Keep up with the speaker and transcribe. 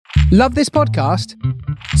Love this podcast?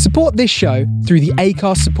 Support this show through the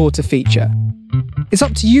Acast supporter feature. It's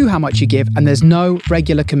up to you how much you give, and there's no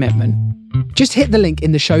regular commitment. Just hit the link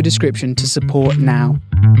in the show description to support now.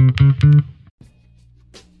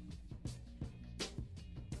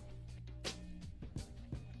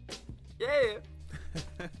 Yeah.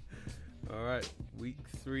 All right, week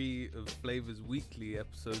 3 of Flavors Weekly,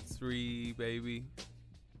 episode 3, baby.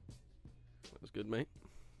 That was good, mate.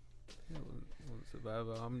 Yeah, wasn't so bad,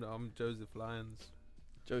 but I'm Joseph Lyons.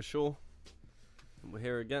 Joe Shaw, and we're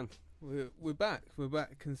here again. We're back. We're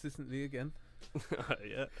back consistently again.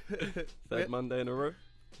 Yeah. Third Monday in a row.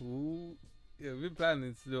 Ooh. Yeah, we've been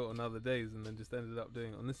planning to do it on other days and then just ended up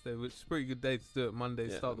doing it on this day, which is a pretty good day to do it. Monday,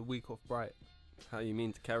 Yeah. Start the week off bright. How you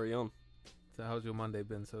mean to carry on? So how's your Monday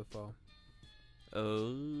been so far?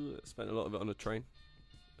 Spent a lot of it on a train.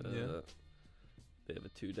 Yeah. Bit of a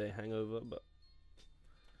 2-day hangover, but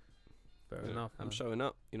Fair enough. I'm man. showing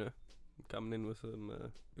up, you know. I'm coming in with some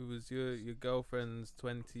It was your girlfriend's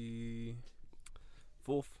 20...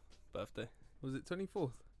 4th birthday. Was it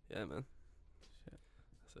 24th? Yeah, man. Shit.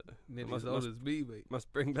 So Nearly must- as old must- as me, mate.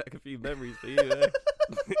 must bring back a few memories for you, eh?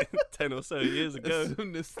 10 or so years ago. That's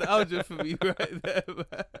some nostalgia for me right there,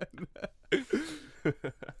 man.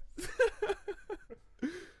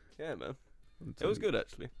 Yeah, man. It was good,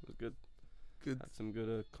 actually. It was good. Good. Had some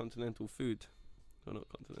good continental food. Oh, not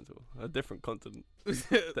continental. A different continent.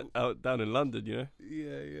 Yeah, Out down in London, you know.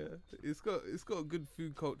 yeah. It's got a good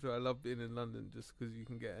food culture. I love being in London just because you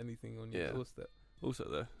can get anything on your Yeah. doorstep. Also,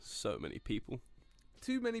 there so many people.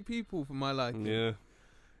 Too many people for my liking. Yeah.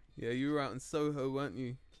 Yeah, you were out in Soho, weren't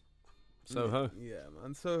you? Soho. Yeah,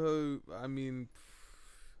 man. Soho. I mean,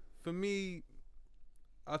 for me,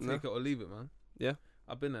 I'll No. take it or leave it, man. Yeah.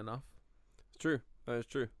 I've been enough. It's true. That is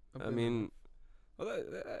true. I've I been mean, enough. well,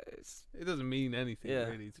 it's It doesn't mean anything, Yeah.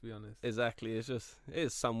 really, to be honest. exactly. It's just it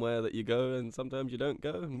is somewhere that you go, and sometimes you don't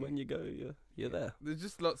go, and when you go, you're there. There's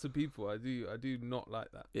just lots of people. I do not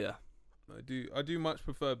like that. Yeah. I do much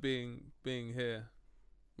prefer being here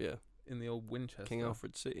Yeah. in the old Winchester. King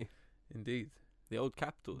Alfred City, Indeed. the old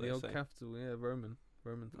capital. The They old say. capital, yeah, Roman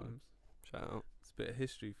Mm. times. Shout out. It's a bit of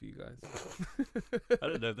history for you guys. I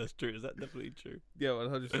don't know if that's true. Is that definitely true? Yeah,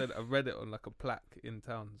 100%. I read it on like a plaque in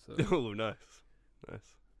town, so Oh, nice.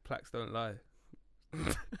 plaques don't lie.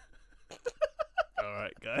 All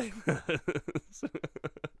right, guys.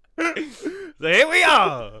 So here we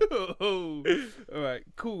are. Oh. All right,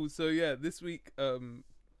 cool. So yeah, this week I'm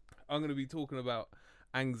going to be talking about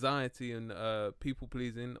anxiety and people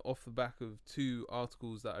pleasing off the back of 2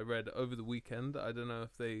 articles that I read over the weekend. I don't know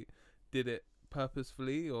if they did it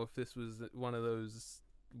purposefully or if this was one of those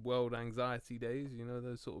World Anxiety Days, you know,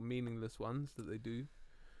 those sort of meaningless ones that they do.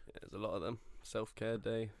 Yeah, there's a lot of them. Self-care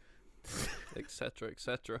day, etc.,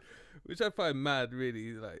 etc. Which I find mad,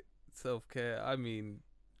 really, like self-care. I mean,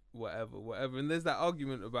 whatever. And there's that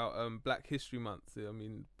argument about Black History Month. I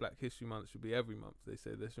mean, Black History Month should be every month. They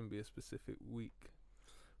say there shouldn't be a specific week.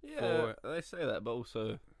 Yeah, they say that, but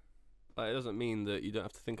also, like, it doesn't mean that you don't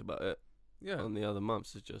have to think about it Yeah, on the other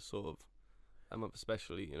months. It's just sort of that month,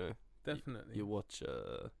 especially. You know, definitely. you watch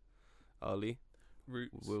Ali,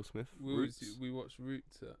 Roots. Will Smith, Roots. We watched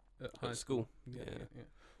Roots at high at school. Yeah. Yeah.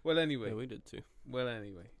 Well, anyway. Yeah, we did too. Well,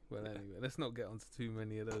 anyway. Let's not get onto too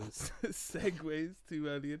many of those segues too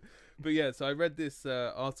early in. But yeah, so I read this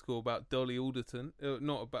article about Dolly Alderton.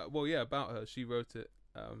 About her. She wrote it.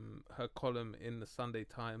 Her column in the Sunday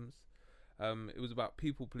Times. It was about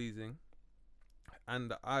people pleasing,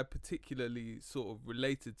 and I particularly sort of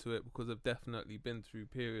related to it because I've definitely been through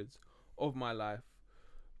periods of my life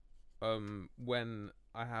when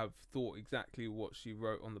I have thought exactly what she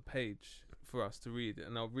wrote on the page for us to read,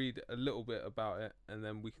 and I'll read a little bit about it and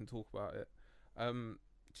then we can talk about it.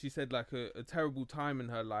 She said like a terrible time in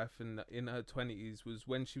her life and in her 20s was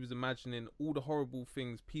when she was imagining all the horrible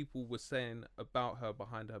things people were saying about her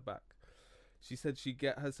behind her back. She said she'd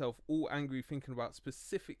get herself all angry thinking about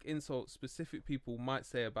specific insults specific people might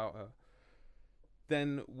say about her.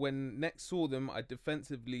 Then when next saw them, I'd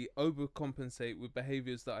defensively overcompensate with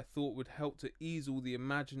behaviours that I thought would help to ease all the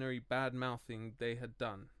imaginary bad mouthing they had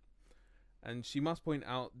done. And she must point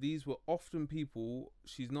out these were often people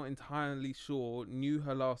she's not entirely sure knew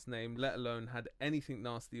her last name, let alone had anything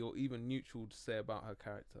nasty or even neutral to say about her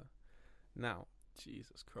character. Now,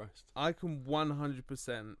 Jesus Christ. I can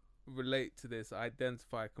 100% relate to this. I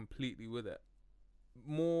identify completely with it.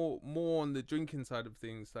 More on the drinking side of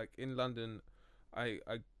things. Like in London, I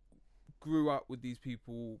grew up with these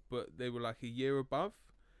people, but they were like a year above,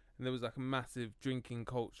 and there was like a massive drinking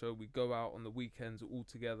culture. We'd go out on the weekends all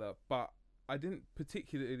together, but I didn't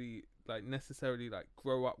particularly like necessarily like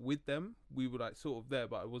grow up with them. We were like sort of there,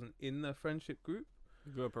 but I wasn't in the friendship group.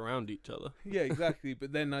 We grew up around each other. Yeah, exactly.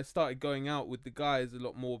 But then I started going out with the guys a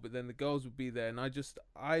lot more, but then the girls would be there, and I just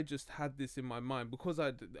had this in my mind because I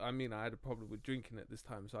had a problem with drinking at this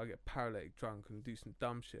time, so I get paralytic drunk and do some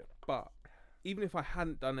dumb shit. But even if I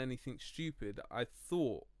hadn't done anything stupid, I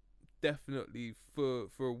thought definitely for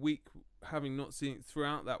a week, having not seen it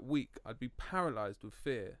throughout that week, I'd be paralyzed with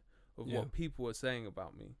fear of what people were saying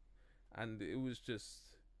about me, and it was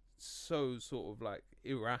just so sort of like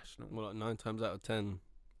irrational. Well, like 9 times out of 10,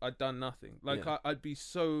 I'd done nothing. Like I'd be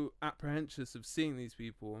so apprehensive of seeing these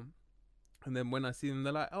people, and then when I see them,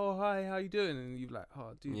 they're like, "Oh, hi, how you doing?" And you're like,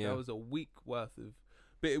 "Oh, dude, that was a week worth of,"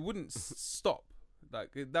 but it wouldn't stop.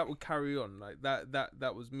 Like that would carry on. Like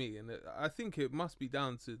that was me, and I think it must be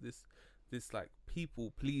down to this like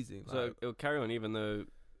people pleasing. So like, it would carry on, even though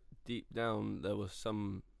deep down there was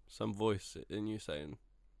some voice in you saying,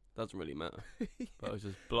 "Doesn't really matter," but I was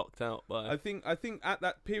just blocked out by. I think at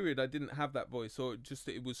that period I didn't have that voice, or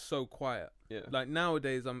it was so quiet. Yeah. Like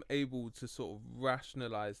nowadays I'm able to sort of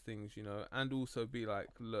rationalize things, you know, and also be like,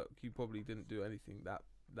 look, you probably didn't do anything that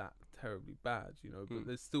terribly bad, you know, but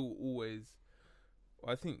there's still always,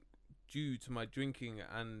 I think, due to my drinking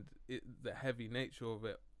and the heavy nature of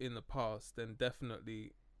it in the past, then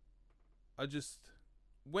definitely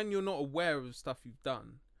when you're not aware of stuff you've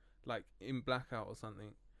done, like in blackout or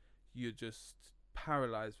something, you're just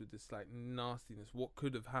paralyzed with this like nastiness. What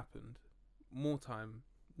could have happened? More time,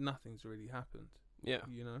 nothing's really happened. Yeah.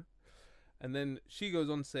 You know? And then she goes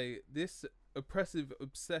on to say, this oppressive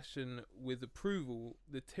obsession with approval,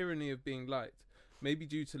 the tyranny of being liked, may be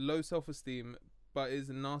due to low self-esteem, but is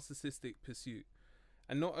a narcissistic pursuit.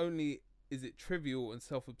 And not only is it trivial and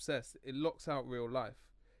self-obsessed, it locks out real life.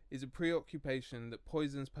 Is a preoccupation that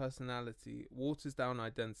poisons personality, waters down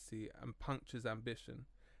identity, and punctures ambition.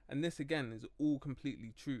 And this again is all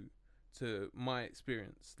completely true to my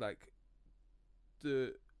experience.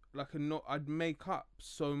 I'd make up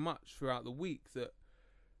so much throughout the week that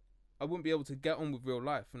I wouldn't be able to get on with real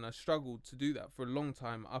life, and I struggled to do that for a long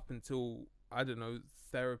time up until, I don't know,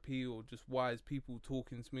 therapy or just wise people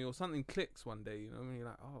talking to me, or something clicks one day, you know, and you're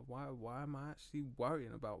like, oh, why am I actually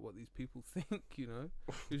worrying about what these people think, you know?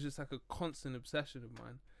 It was just like a constant obsession of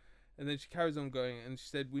mine. And then she carries on going, and she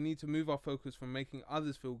said, we need to move our focus from making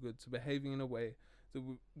others feel good to behaving in a way that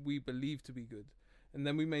we believe to be good. And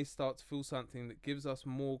then we may start to feel something that gives us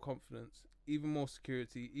more confidence, even more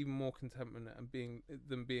security, even more contentment, and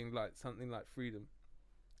being like something like freedom.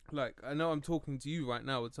 Like, I know I'm talking to you right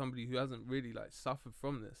now with somebody who hasn't really like suffered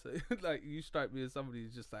from this. Like, you strike me as somebody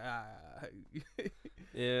who's just like,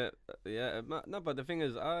 yeah. No, but the thing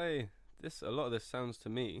is, a lot of this sounds to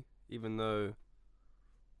me, even though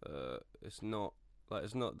it's not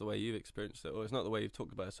the way you've experienced it, or it's not the way you've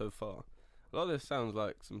talked about it so far. A lot of this sounds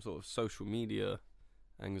like some sort of social media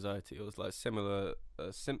anxiety, or it's like similar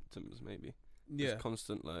symptoms, maybe. Yeah. Just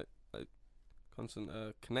constant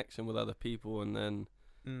connection with other people, and then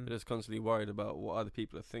you're just constantly worried about what other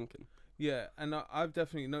people are thinking. Yeah, and I've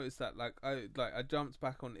definitely noticed that. I jumped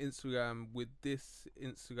back on Instagram with this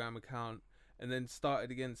Instagram account, and then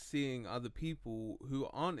started again seeing other people who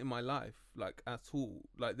aren't in my life, like, at all.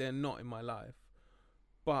 Like, they're not in my life.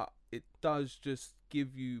 But it does just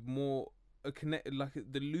give you more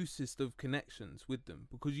the loosest of connections with them,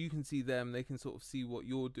 because you can see them, they can sort of see what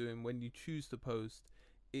you're doing. When you choose to post,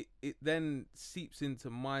 it then seeps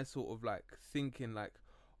into my sort of like thinking, like,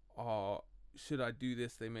 oh, should I do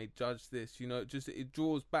this? They may judge this, you know. Just it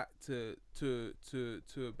draws back to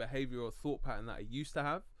a behavior or thought pattern that I used to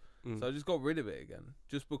have. So I just got rid of it again,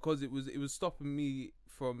 just because it was stopping me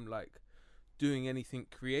from like doing anything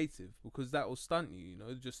creative, because that will stunt you, you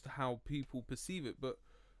know, just how people perceive it. But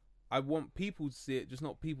I want people to see it, just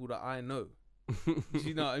not people that I know. Do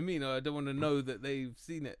you know what I mean? I don't want to know that they've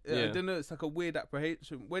seen it. I don't know, it's like a weird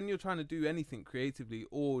apprehension when you're trying to do anything creatively,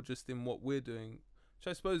 or just in what we're doing, which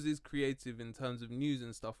I suppose is creative in terms of news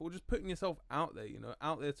and stuff, or just putting yourself out there, you know,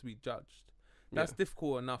 out there to be judged. That's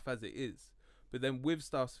difficult enough as it is. But then with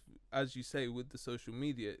stuff, as you say, with the social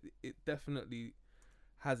media, it definitely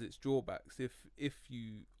has its drawbacks. If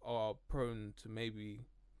you are prone to maybe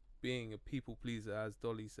being a people pleaser, as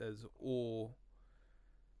Dolly says, or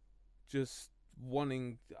just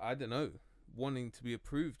wanting to be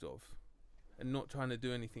approved of and not trying to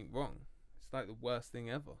do anything wrong. It's like the worst thing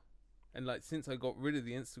ever. And like, since I got rid of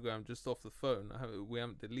the Instagram just off the phone, we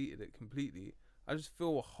haven't deleted it completely, I just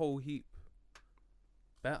feel a whole heap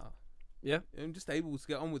better. Yeah. I'm just able to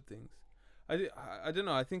get on with things. I don't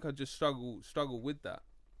know, I think I just struggle with that,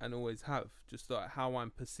 and always have, just like how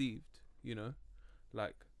I'm perceived, you know,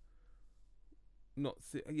 like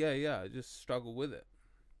I just struggle with it.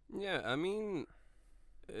 Yeah, I mean,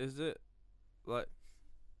 is it like,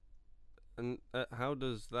 and how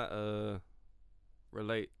does that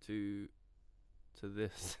relate to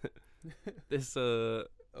this this Oh,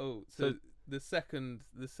 so the second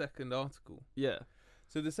article. yeah,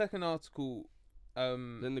 So the second article,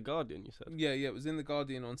 in the Guardian, you said? yeah, it was in the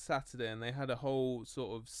Guardian on Saturday, and they had a whole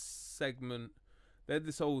sort of segment. They had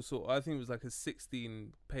this whole I think it was like a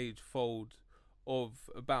 16-page fold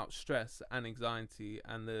about stress and anxiety,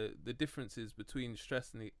 and the differences between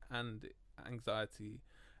stress and anxiety,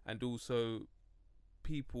 and also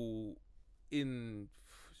people in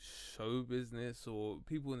show business or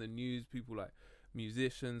people in the news, people like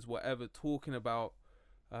musicians, whatever, talking about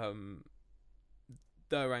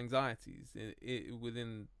their anxieties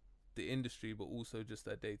within the industry, but also just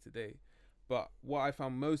their day to day. But what I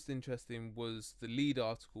found most interesting was the lead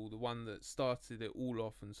article, the one that started it all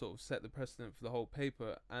off and sort of set the precedent for the whole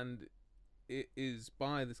paper. And it is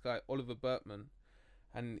by this guy, Oliver Burkeman.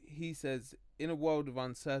 And he says, in a world of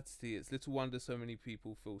uncertainty, it's little wonder so many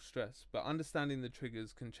people feel stressed. But understanding the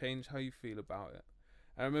triggers can change how you feel about it.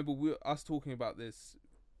 And I remember us talking about this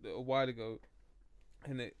a while ago,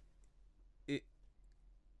 and it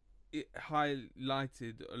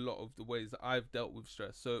highlighted a lot of the ways that I've dealt with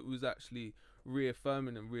stress. So it was actually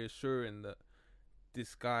reaffirming and reassuring that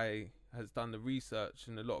this guy has done the research,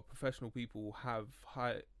 and a lot of professional people have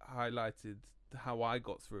highlighted how I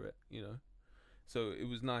got through it, you know. So it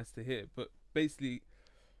was nice to hear. But basically,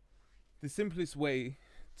 the simplest way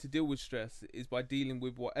to deal with stress is by dealing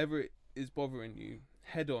with whatever it is bothering you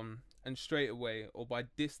head on and straight away, or by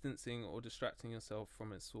distancing or distracting yourself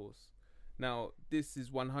from its source. Now, this is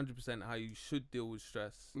 100% how you should deal with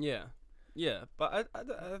stress. Yeah, but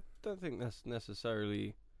I don't think that's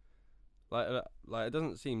necessarily like it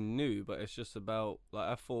doesn't seem new, but it's just about, like,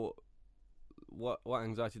 I thought what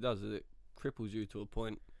anxiety does is it cripples you to a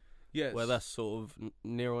point. Yes. Where that's sort of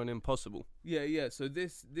near on impossible. Yeah. So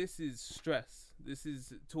this is stress. This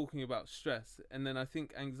is talking about stress, and then I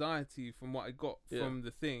think anxiety, from what I got from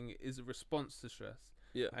the thing, is a response to stress.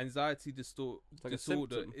 Yeah. Anxiety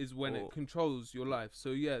disorder is when it controls your life.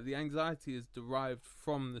 So yeah, the anxiety is derived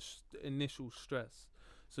from the initial stress.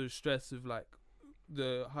 So stress of, like,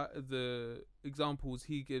 the examples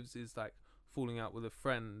he gives is like falling out with a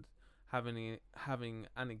friend, having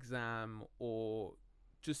an exam, or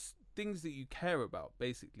just things that you care about,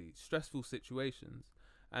 basically stressful situations.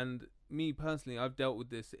 And me personally, I've dealt with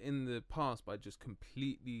this in the past by just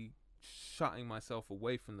completely shutting myself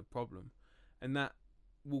away from the problem, and that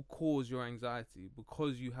will cause your anxiety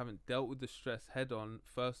because you haven't dealt with the stress head on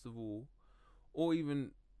first of all, or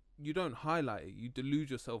even you don't highlight it, you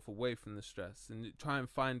delude yourself away from the stress and try and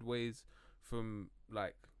find ways from,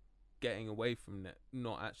 like, getting away from it,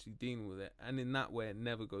 not actually dealing with it, and in that way it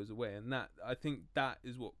never goes away. And that, I think, that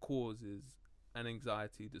is what causes an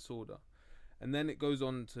anxiety disorder. And then it goes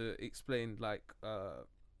on to explain, like,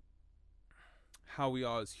 how we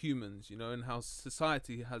are as humans, you know, and how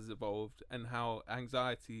society has evolved, and how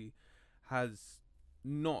anxiety has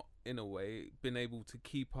not, in a way, been able to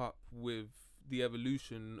keep up with the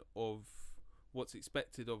evolution of what's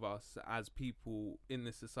expected of us as people in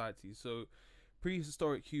this society. So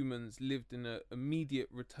prehistoric humans lived in an immediate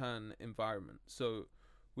return environment, so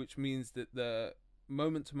which means that the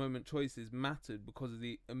moment-to-moment choices mattered because of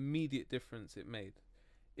the immediate difference it made.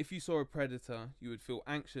 If you saw a predator, you would feel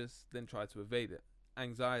anxious, then try to evade it.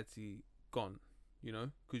 Anxiety gone, you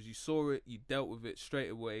know, because you saw it, you dealt with it straight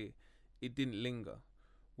away, it didn't linger.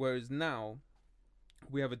 Whereas now,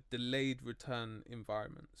 we have a delayed return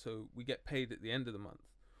environment, so we get paid at the end of the month,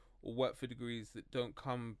 or work for degrees that don't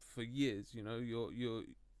come for years. You know,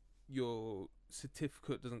 your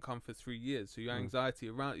certificate doesn't come for 3 years, so your anxiety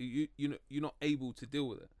around you're not able to deal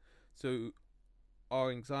with it. So our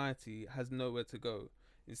anxiety has nowhere to go.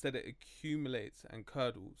 Instead, it accumulates and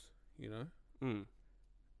curdles. You know.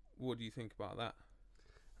 What do you think about that?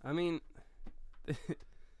 I mean,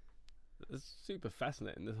 it's super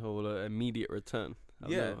fascinating, this whole immediate return. I've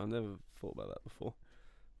never thought about that before.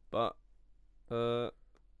 But so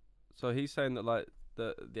he's saying that, like,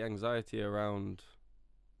 the anxiety around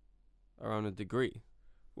a degree,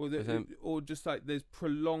 or just like there's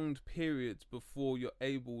prolonged periods before you're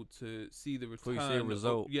able to see the return, before you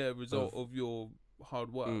see a result, of your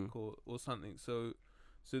hard work or something. So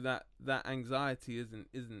that anxiety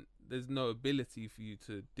isn't there's no ability for you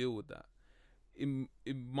to deal with that. In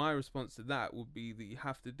my response to that would be that you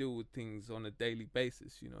have to deal with things on a daily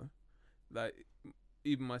basis, you know. Like,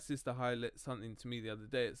 even my sister highlighted something to me the other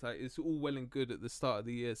day. It's like, it's all well and good at the start of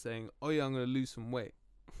the year saying, oh yeah, I'm going to lose some weight.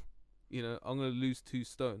 You know, I'm going to lose 2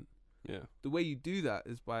 stone. Yeah. The way you do that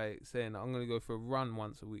is by saying, I'm going to go for a run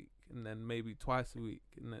once a week, and then maybe twice a week,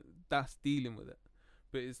 and that's dealing with it.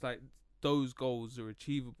 But it's like those goals are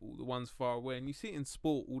achievable, the ones far away. And you see it in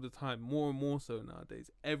sport all the time, more and more so nowadays.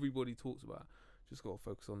 Everybody talks about, just got to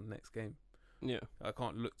focus on the next game. Yeah. I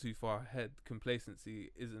can't look too far ahead.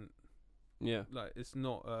 Complacency isn't, Yeah. like, it's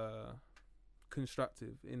not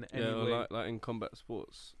constructive in any way. Yeah, like in combat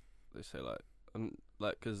sports, they say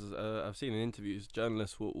because I've seen in interviews,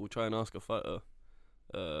 journalists will try and ask a fighter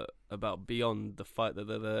about beyond the fight that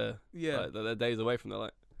they're there, like, that they're days away from. They're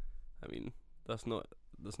like, I mean, that's not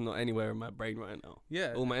anywhere in my brain right now.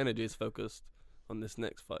 Yeah, all my energy is focused on this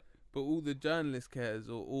next fight. But all the journalist cares,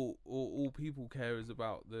 or all people care, is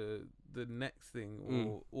about the next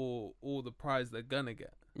thing, or the prize they're gonna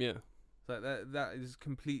get. Yeah. Like that is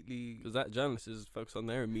completely, because that journalist is focused on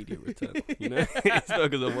their immediate return. You know, he's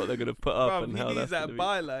focused on what they're gonna put up and how that's gonna be. He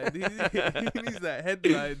needs that byline. He needs that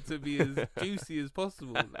headline to be as juicy as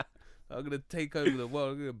possible. I'm gonna take over the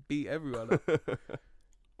world. I'm gonna beat everyone up.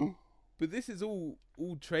 But this is all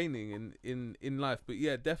training in life. But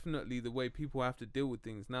yeah, definitely the way people have to deal with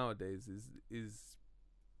things nowadays is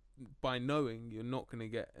by knowing you're not gonna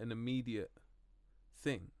get an immediate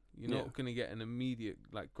thing. You're not going to get an immediate,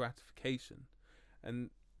 like, gratification. And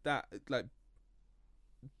that, like,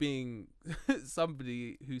 being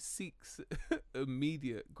somebody who seeks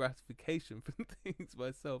immediate gratification from things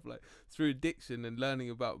myself, like, through addiction and learning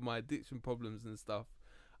about my addiction problems and stuff,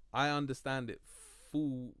 I understand it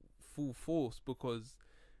full force, because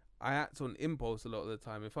I act on impulse a lot of the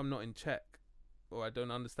time. If I'm not in check or I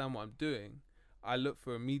don't understand what I'm doing, I look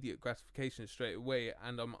for immediate gratification straight away,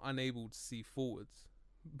 and I'm unable to see forwards.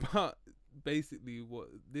 But basically what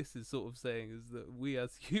this is sort of saying is that we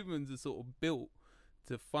as humans are sort of built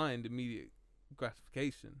to find immediate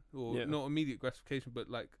gratification, or not immediate gratification,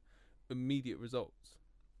 but like immediate results.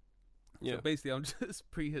 Yeah. So basically I'm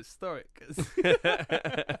just prehistoric.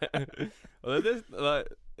 Well, this, like,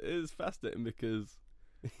 it is fascinating, because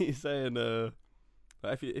he's saying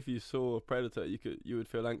if you saw a predator, you would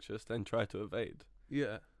feel anxious, then try to evade.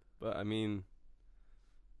 Yeah. But I mean,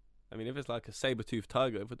 if it's like a saber-toothed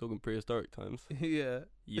tiger, if we're talking prehistoric times, yeah,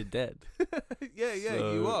 you're dead. yeah,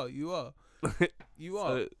 so, you are.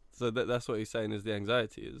 So that's what he's saying, is the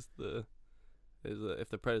anxiety is if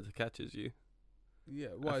the predator catches you.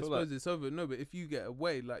 Yeah, well, I suppose like it's over. No, but if you get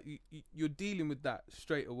away, like you're dealing with that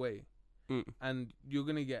straight away, and you're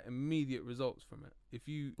gonna get immediate results from it. If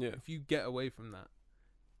you get away from that,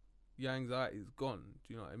 your anxiety is gone.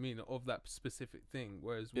 Do you know what I mean? Of that specific thing.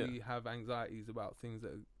 Whereas we have anxieties about things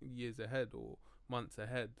that are years ahead or months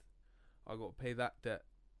ahead. I got to pay that debt,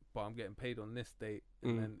 but I'm getting paid on this date,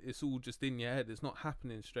 and then it's all just in your head. It's not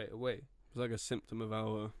happening straight away. It's like a symptom of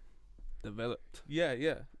our developed. Yeah,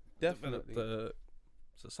 definitely. The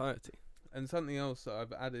society. And something else that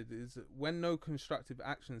I've added is that when no constructive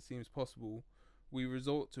action seems possible, we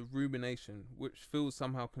resort to rumination, which feels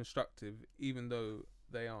somehow constructive, even though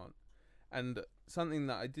they aren't. And something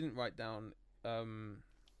that I didn't write down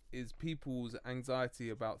is people's anxiety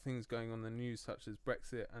about things going on in the news, such as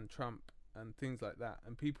Brexit and Trump and things like that.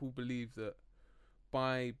 And people believe that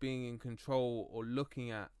by being in control or looking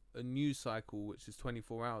at a news cycle, which is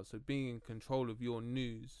 24 hours, so being in control of your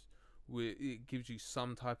news, it gives you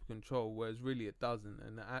some type of control, whereas really it doesn't.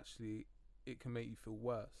 And actually, it can make you feel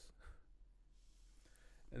worse.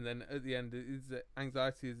 And then at the end, is that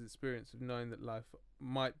anxiety is the experience of knowing that life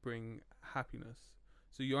might bring happiness.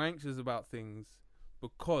 So you're anxious about things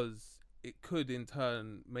because it could in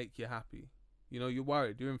turn make you happy. You know, you're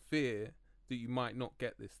worried, you're in fear that you might not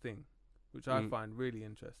get this thing, which I find really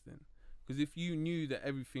interesting. Because if you knew that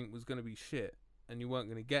everything was going to be shit and you weren't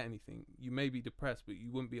going to get anything, you may be depressed, but you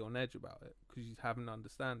wouldn't be on edge about it because you'd have an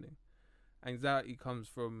understanding. Anxiety comes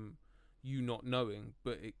from you not knowing,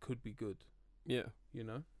 but it could be good. Yeah. You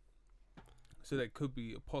know? So there could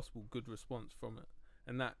be a possible good response from it.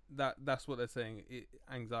 And that's what they're saying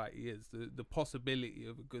anxiety is. The possibility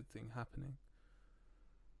of a good thing happening.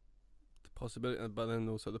 The possibility, but then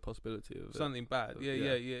also the possibility of something bad.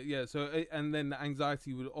 Yeah. So, and then the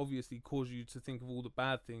anxiety would obviously cause you to think of all the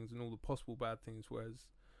bad things and all the possible bad things, whereas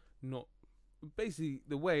not... Basically,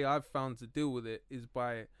 the way I've found to deal with it is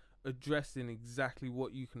by addressing exactly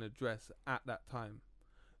what you can address at that time.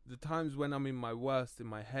 The times when I'm in my worst in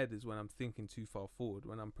my head is when I'm thinking too far forward,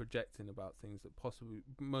 when I'm projecting about things that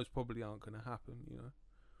most probably aren't going to happen, you know,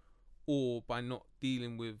 or by not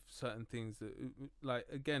dealing with certain things that, like,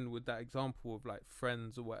 again, with that example of like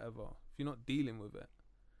friends or whatever, if you're not dealing with it,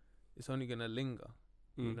 it's only going to linger,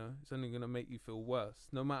 you know, it's only going to make you feel worse.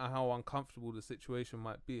 No matter how uncomfortable the situation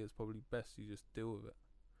might be, it's probably best you just deal with it.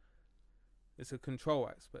 It's a control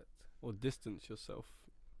aspect. or distance yourself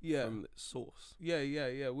Yeah. from its source.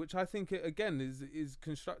 Yeah. Which I think again is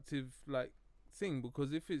constructive like thing,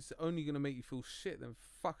 because if it's only gonna make you feel shit, then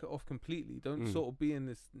fuck it off completely. Don't sort of be in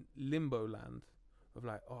this limbo land of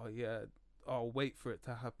like, oh yeah, I'll wait for it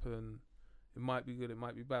to happen. It might be good, it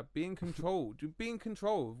might be bad. Be in control. Be in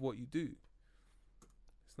control of what you do.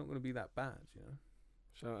 It's not gonna be that bad, you know.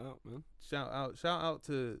 Shout out, man. Shout out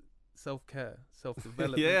to self-care,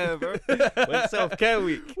 self-development. Yeah, bro. When self-care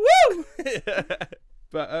week. Woo!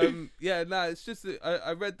 But it's just that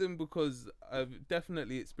I read them because I've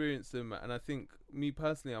definitely experienced them, and I think me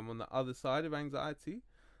personally, I'm on the other side of anxiety,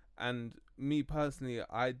 and me personally,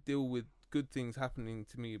 I deal with good things happening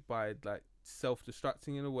to me by like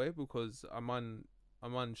self-destructing in a way, because I'm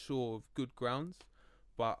unsure of good grounds,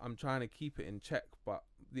 but I'm trying to keep it in check. But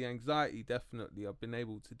the anxiety, definitely, I've been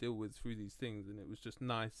able to deal with through these things, and it was just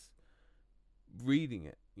nice reading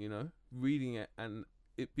it, and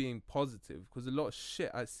it being positive, because a lot of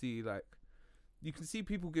shit I see, like, you can see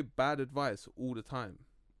people give bad advice all the time.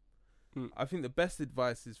 I think the best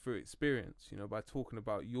advice is through experience, by talking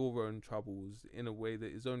about your own troubles in a way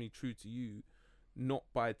that is only true to you, not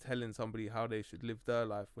by telling somebody how they should live their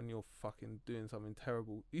life when you're fucking doing something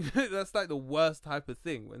terrible. That's like the worst type of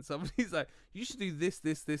thing, when somebody's like, you should do this,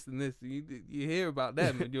 and this, and you hear about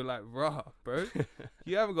them and you're like, rah, bro,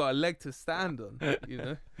 you haven't got a leg to stand on,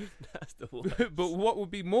 That's the worst. But what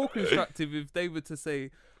would be more constructive if they were to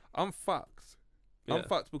say, I'm fucked. Yeah. I'm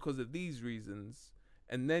fucked because of these reasons,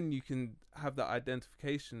 and then you can have that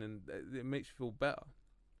identification, and it makes you feel better.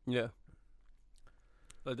 Yeah.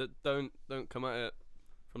 Like, don't come at it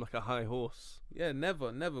from like a high horse. Yeah,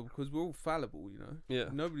 never, because we're all fallible, Yeah.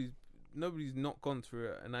 Nobody's not gone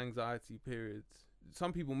through an anxiety period.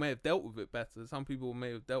 Some people may have dealt with it better. Some people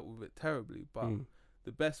may have dealt with it terribly. But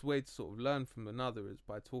the best way to sort of learn from another is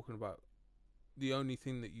by talking about the only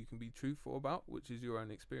thing that you can be truthful about, which is your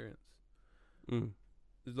own experience.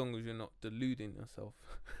 As long as you're not deluding yourself.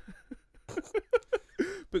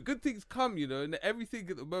 But good things come, and everything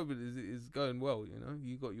at the moment is going well,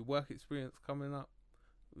 You got your work experience coming up.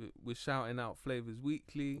 We're shouting out Flavors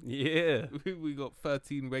Weekly. Yeah. We got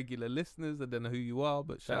 13 regular listeners. I don't know who you are,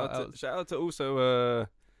 but shout out to also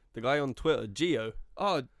the guy on Twitter, Gio.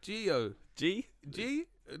 Oh, Gio. G?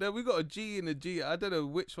 No, we got a G and a G. I don't know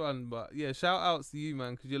which one, but yeah, shout outs to you,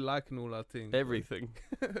 man, because you're liking all our things. Everything.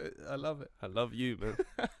 I love it. I love you,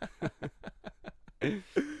 man.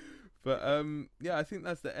 But I think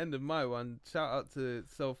that's the end of my one. Shout out to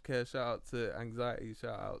self-care, shout out to anxiety,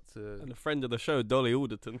 shout out to... And a friend of the show, Dolly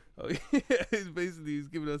Alderton. Oh yeah, he's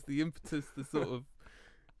giving us the impetus to sort of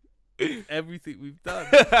everything we've done.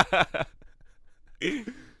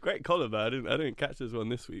 Great column, man. I didn't catch this one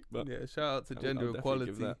this week, but yeah, shout out to gender I'll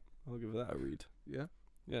equality. I'll give that a read. Yeah?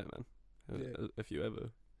 Yeah, man. Yeah. If you ever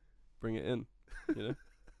bring it in,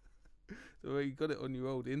 So you got it on your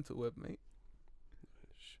old interweb, mate.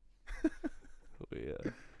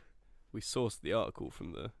 We sourced the article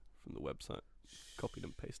from the website, copied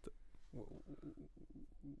and pasted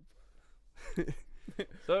it.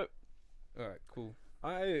 So, all right, cool.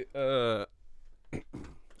 I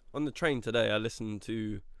on the train today, I listened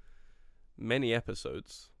to many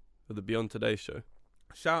episodes of the Beyond Today show.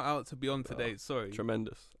 Shout out to Beyond Today. Sorry,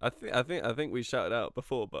 tremendous. I think we shouted out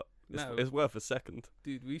before, but it's worth a second.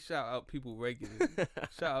 Dude, we shout out people regularly.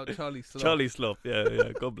 Shout out Charlie Sloth. Charlie Sloth,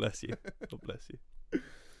 yeah. God bless you. God bless you.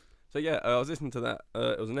 So yeah, I was listening to that.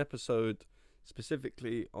 It was an episode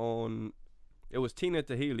specifically on. It was Tina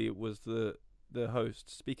Tahili was the host,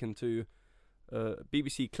 speaking to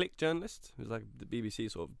BBC Click journalist, who's like the BBC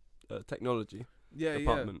sort of technology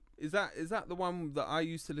department. Yeah. Is that the one that I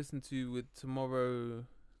used to listen to with Tomorrow's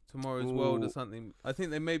World or something? I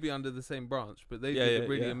think they may be under the same branch, but they did a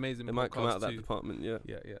really amazing. It might come out of that department, yeah.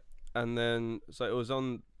 Yeah. And then so it was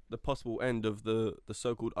on the possible end of the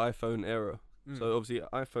so-called iPhone era. So obviously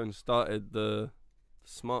iPhone started the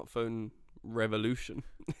smartphone revolution.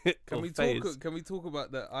 Can we talk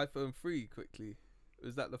about the iPhone 3 quickly?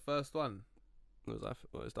 Was that the first one? It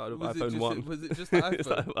started with iPhone 1. Was it just the iPhone? It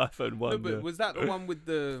started with iPhone 1. No, but was that the one with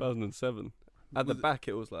the 2007? At the back,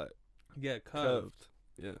 it was like curved.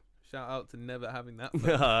 Yeah. Shout out to never having that.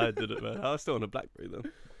 Nah, I didn't, man. I was still on a BlackBerry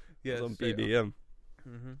then. Yeah, I was on BBM.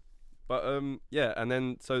 But and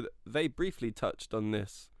then so they briefly touched on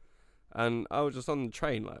this, and I was just on the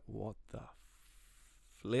train like, what the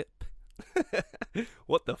flip?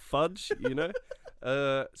 What the fudge?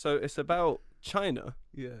 So it's about China.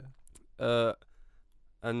 Yeah.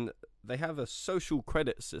 And they have a social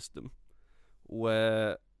credit system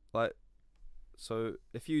where, like, so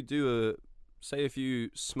if you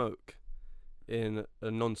smoke in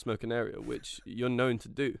a non-smoking area, which you're known to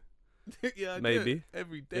do, Yeah, I do maybe it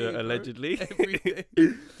every day. yeah, bro. allegedly. Every day.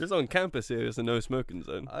 Just on campus here, it's a no smoking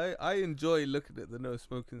zone. I enjoy looking at the no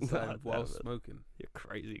smoking sign Nah, while damn it. smoking. You're a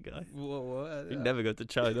crazy guy. What? You never go to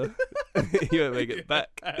China. You won't make it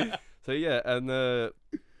back. So yeah, and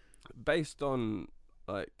based on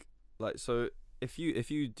like so if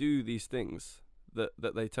you do these things that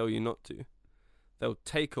they tell you not to, they'll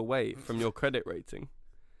take away from your credit rating,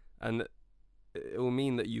 and it will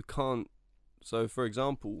mean that you can't. So for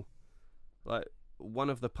example, like one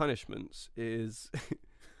of the punishments is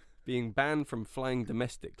being banned from flying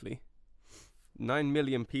domestically. 9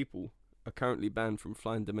 million people are currently banned from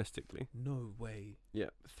flying domestically. No way. Yeah,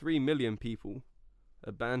 3 million people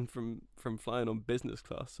are banned from flying on business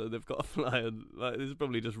class. So they've got to fly on, like, this is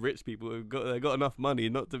probably just rich people who've got enough money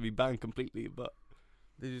not to be banned completely, but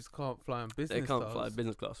They just can't fly on business they can't class. fly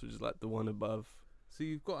business class, which is like the one above. So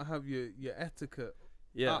you've got to have your etiquette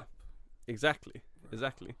Yeah, up. exactly.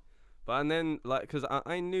 But and then like, because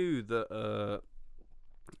I knew that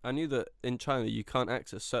in China you can't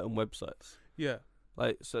access certain websites. Yeah.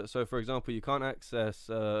 Like so for example, you can't access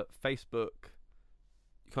Facebook,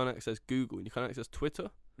 you can't access Google, and you can't access Twitter.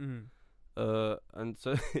 Mm. And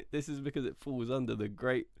so this is because it falls under the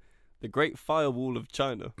great firewall of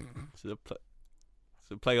China. So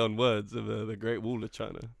play on words of the Great Wall of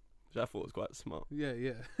China, which I thought was quite smart. Yeah.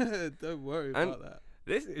 Don't worry And about that.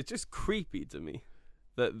 This it's just creepy to me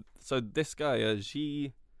that this guy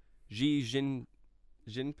Xi Jinping.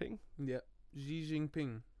 Yeah. Xi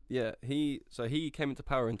Jinping. Yeah, he came into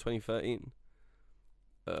power in 2013.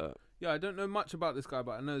 Yeah, I don't know much about this guy,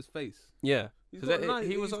 but I know his face. Yeah, He's 'cause got,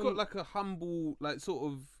 he's got like a humble, like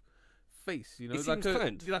sort of face, you know, He like seems a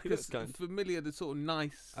kind. like He a looks kind. familiar, the sort of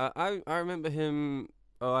nice. I remember him.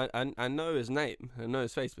 Oh, I know his name. I know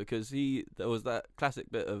his face because there was that classic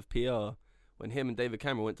bit of PR when him and David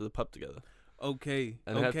Cameron went to the pub together. Okay,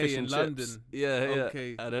 And they had fish in and London. chips. Yeah.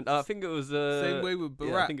 Okay. And then I think it was Same way with yeah, I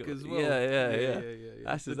Barack think as well. Yeah.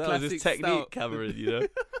 That's That was his technique, Cameron, you know.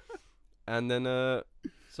 And then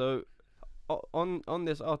so on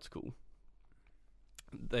this article,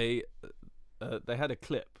 they had a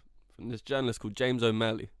clip from this journalist called James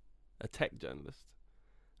O'Malley, a tech journalist.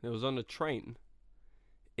 And it was on a train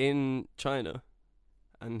in China,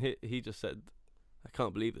 and he just said, "I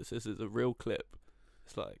can't believe this. This is a real clip.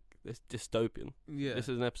 It's like this dystopian. Yeah. This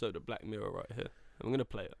is an episode of Black Mirror right here. I'm gonna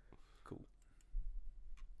play it." Cool.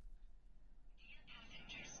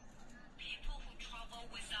 Passengers, people who travel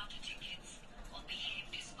without tickets or behave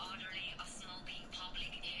disorderly or smoke in public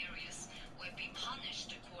areas will be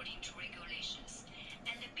punished according to regulations,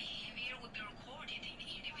 and the behavior will be recorded in the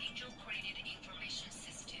individual credit information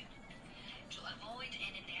system. To avoid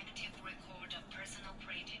any negative record of personal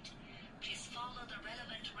credit, please follow the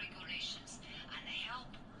relevant regulations and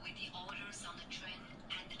help with the orders on the train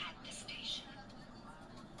and at the station.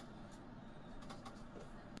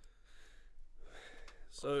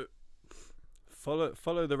 So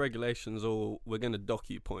follow the regulations, or we're gonna dock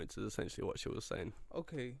you points. Is essentially what she was saying.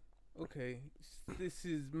 Okay. This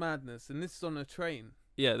is madness, and this is on a train.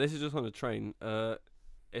 Yeah, this is just on a train.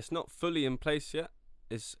 It's not fully in place yet.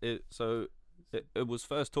 It was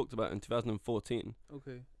first talked about in 2014.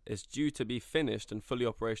 Okay. It's due to be finished and fully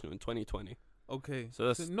operational in 2020. Okay. So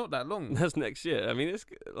that's not that long. That's next year. I mean, it's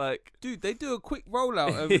like, Dude, they do a quick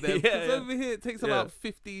rollout over there. Yeah, Because yeah. over here it takes Yeah. about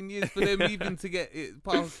 15 years for them even to get it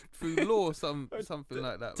passed through law or something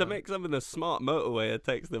like that. to man. make something a smart motorway, it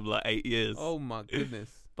takes them like 8 years. Oh my goodness.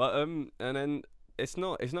 But and then it's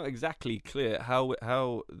not exactly clear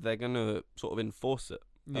how they're gonna sort of enforce it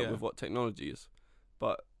Yeah. with what technologies.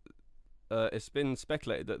 But it's been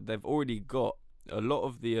speculated that they've already got a lot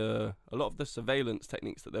of the surveillance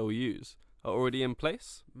techniques that they'll use are already in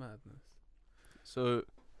place. Madness. So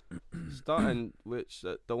starting, which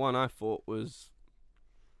the one I thought was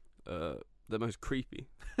the most creepy.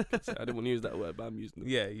 I didn't want to use that word, but I'm using it.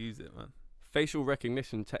 Yeah, use it, man. Facial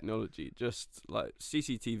recognition technology, just like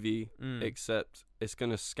CCTV, except it's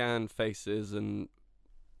gonna scan faces and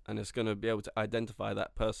it's gonna be able to identify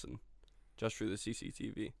that person just through the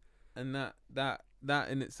CCTV. And that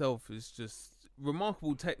in itself is just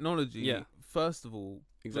remarkable technology. Yeah. First of all.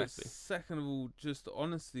 Exactly. But second of all, just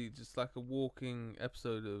honestly, just like a walking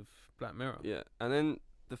episode of Black Mirror. Yeah, and then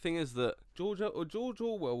the thing is that George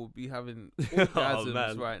Orwell would be having orgasms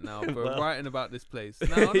man. right now, bro, Well. writing about this place.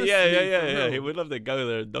 Now, honestly, yeah. for real, He would love to go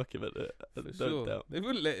there and document it. for No sure. doubt. They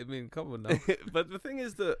wouldn't let him in. Come on now. But the thing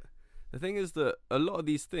is that a lot of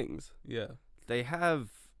these things, Yeah. they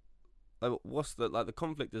have like the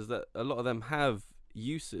conflict is that a lot of them have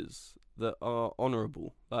uses that are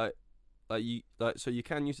honorable. So you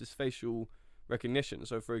can use this facial recognition.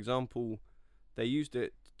 So for example, they used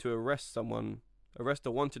it to arrest a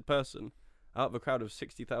wanted person out of a crowd of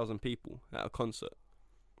 60,000 people at a concert.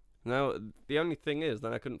 Now, the only thing is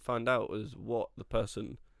that I couldn't find out was what the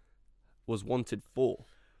person was wanted for.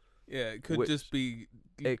 Yeah, it could just be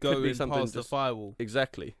it going could be something past the firewall.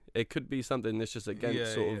 Exactly. It could be something that's just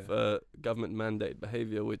against government mandated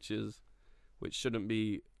behaviour, which shouldn't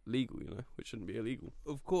be legal, which shouldn't be illegal.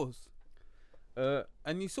 Of course.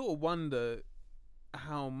 And you sort of wonder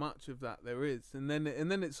how much of that there is, and then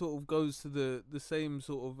it sort of goes to the same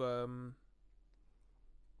sort of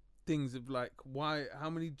things of like, how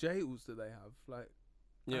many jails do they have? Like,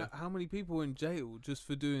 how many people are in jail just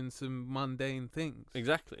for doing some mundane things?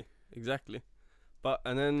 Exactly.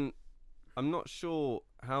 And then I'm not sure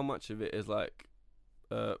how much of it is like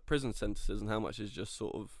prison sentences and how much is just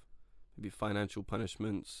sort of maybe financial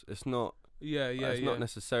punishments. It's not. It's not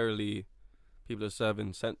necessarily people are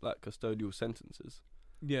serving custodial sentences.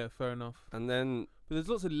 Yeah, fair enough. And then, but there's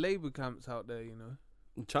lots of labor camps out there,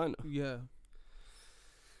 in China. Yeah.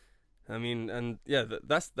 I mean, and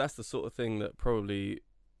that's the sort of thing that probably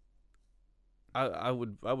I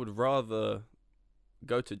would rather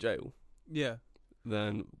go to jail. Yeah.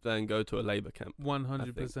 Than go to a labor camp.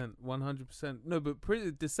 100%. No, but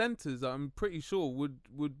dissenters, I'm pretty sure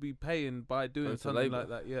would be paying by doing something like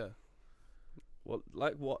that. Yeah. What?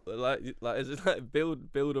 Is it like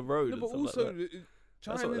build a road? No, but also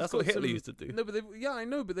China's that's what Hitler used to do. No, but I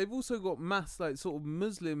know, but they've also got mass like sort of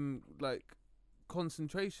Muslim like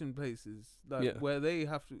concentration places where they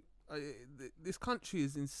have to. This country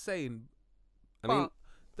is insane. I mean,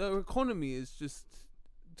 their economy is just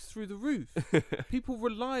through the roof. People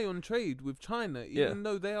rely on trade with China, even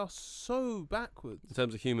though they are so backwards in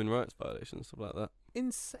terms of human rights violations, stuff like that.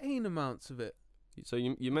 Insane amounts of it. So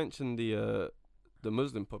you mentioned the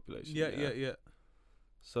Muslim population. Yeah.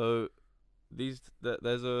 So there's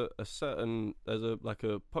a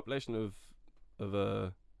population of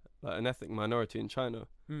an ethnic minority in China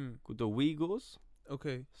called the Uyghurs.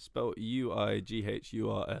 Okay. Spelled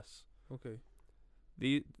Uighurs. Okay.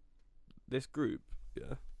 This group,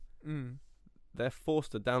 they're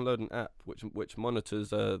forced to download an app which monitors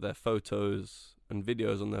their photos and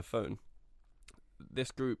videos on their phone.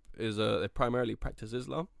 This group is they primarily practice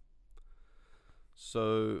Islam.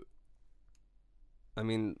 So, I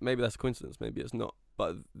mean, maybe that's a coincidence, maybe it's not.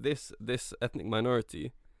 But this ethnic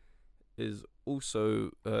minority is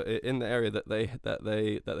also in the area that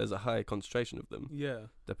there's a high concentration of them. Yeah.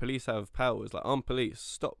 The police have powers, like armed police,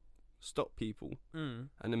 stop people and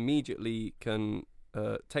immediately can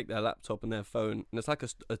take their laptop and their phone, and it's like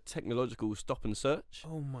a technological stop and search.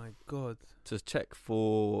 Oh my god! To check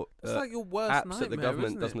for it's like your worst apps nightmare, that the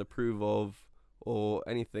government doesn't approve of or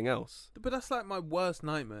anything else. But that's like my worst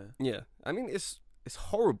nightmare. Yeah, I mean it's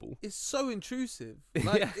horrible. It's so intrusive.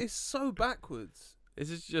 Like it's so backwards. This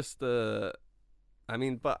is just I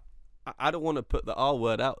mean, but I don't want to put the R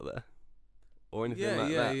word out there or anything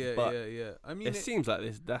that. I mean, it seems like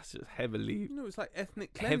that's just heavily. It's like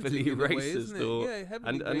ethnic cleansing, heavily racist, isn't it?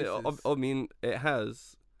 Heavily racist. I mean, it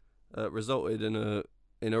has resulted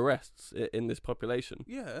in arrests in this population.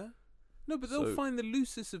 Yeah, no, but they'll find the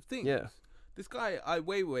loosest of things. Yeah, this guy Ai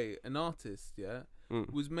Weiwei, an artist,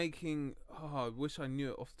 was making. I wish I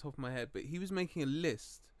knew it off the top of my head, but he was making a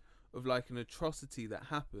list of like an atrocity that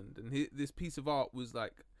happened, and this piece of art was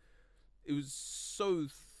like, it was so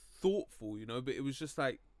thoughtful, but it was just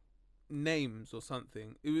like names or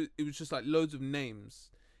something. It was just like loads of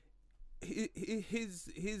names.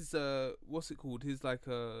 His what's it called? His like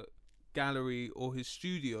a gallery or his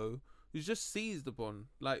studio was just seized upon,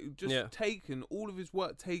 like just taken, all of his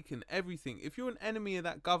work taken, everything. If you're an enemy of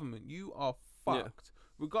that government, you are fucked.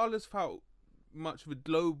 Regardless of how much of a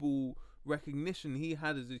global recognition he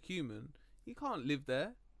had as a human, he can't live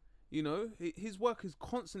there. His work is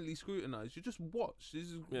constantly scrutinized. You just watch.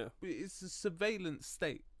 It's a surveillance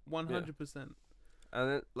state, 100%. And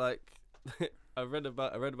then, like, I read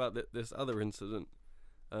about this other incident.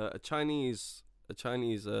 A Chinese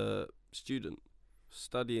student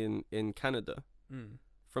studying in Canada.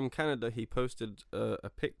 From Canada, he posted a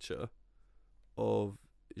picture of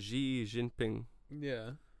Xi Jinping.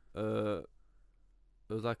 Yeah. It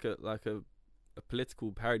was like a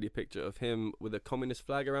political parody picture of him with a communist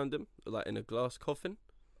flag around him, like in a glass coffin.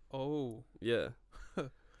 Oh. Yeah.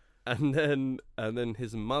 and then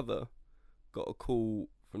his mother got a call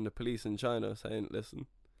from the police in China saying, "Listen,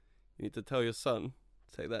 you need to tell your son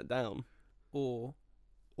to take that down, or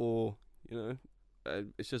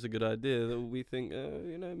it's just a good idea that we think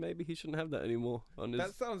maybe he shouldn't have that anymore on his."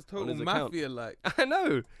 That sounds total mafia like. I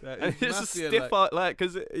know. And it's just a stiff like,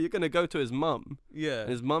 because you're gonna go to his mum. Yeah. And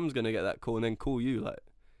his mum's gonna get that call and then call you like,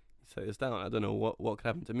 take this down. I don't know what could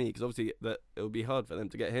happen to me, because obviously that it would be hard for them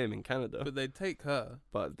to get him in Canada. But they'd take her.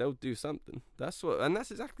 But they'll do something. That's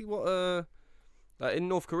exactly what like in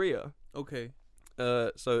North Korea. Okay.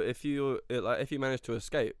 So if you manage to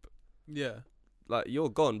escape, Yeah. like you're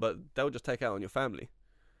gone, but they'll just take out on your family.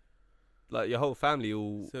 Like your whole family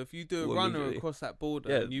will. So if you do a will runner immediately- across that border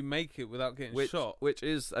Yeah. and you make it without getting shot, Which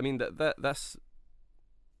is, I mean, that's.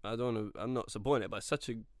 I don't know. I'm not supporting it, but it's such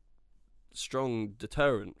a strong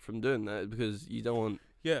deterrent from doing that, because you don't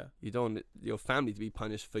want your family to be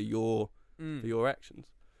punished for your actions.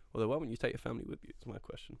 Although, why wouldn't you take your family with you? Is my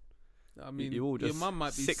question. I mean, you all your just mum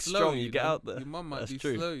might be six slow. strong, you get know? out there. Your mum might That's be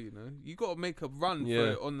true. slow. You know, you got to make a run Yeah.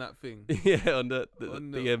 for it on that thing. Yeah, on the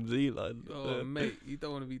On the- DMZ line. Oh, mate, you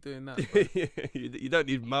don't want to be doing that. Bro. you don't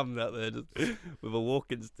need mums out there just with a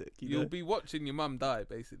walking stick. You'll be watching your mum die,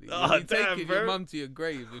 basically. Oh, You'll be damn, taking bro. your mum to your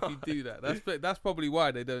grave if you do that. That's probably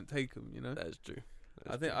why they don't take them. You know, That's true.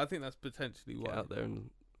 I think that's potentially Get why. out there and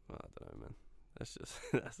I don't know, man. That's just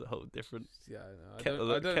that's a whole different. Yeah, I know.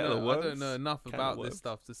 Kettle I of don't know worms? enough Can of about this worms.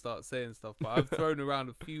 stuff to start saying stuff, but I've thrown around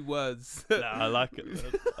a few words. Nah, I like it,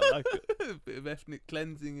 man. I like it. A bit of ethnic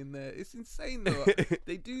cleansing in there. It's insane though.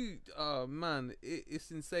 They do. Oh man, it's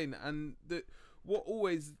insane. And what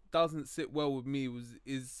always doesn't sit well with me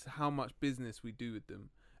is how much business we do with them,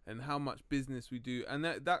 and how much business we do. And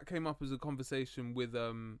that came up as a conversation with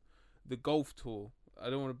the golf tour. I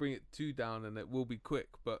don't want to bring it too down, and it will be quick,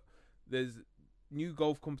 but there's new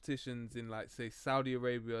golf competitions in, like, say, Saudi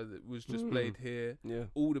Arabia that was just played here. Yeah.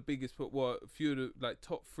 All the biggest, a few of the, like,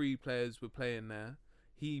 top 3 players were playing there.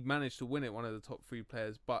 He managed to win it, one of the top 3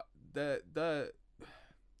 players, but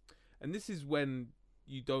and this is when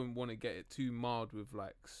you don't want to get it too mild with,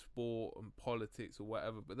 like, sport and politics or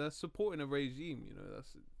whatever, but they're supporting a regime,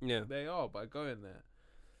 you know, they are, by going there.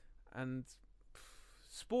 And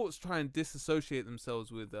sports try and disassociate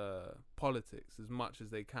themselves with politics as much as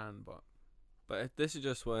they can, but this is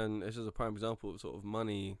just a prime example of sort of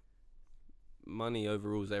money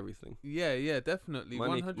overrules everything. yeah, definitely.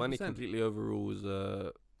 Money 100%. completely overrules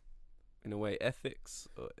in a way ethics.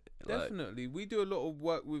 Definitely. We do a lot of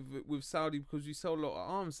work with Saudi because we sell a lot of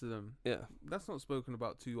arms to them. Yeah. That's not spoken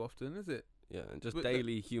about too often, is it? Yeah, and just But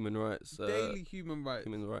daily human rights. Daily human rights.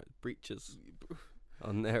 Human rights breaches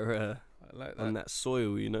on their I like that. on that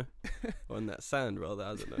soil, you know, or on that sand rather.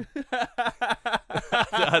 I don't know.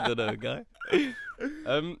 I don't know, guy.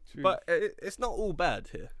 True. But it's not all bad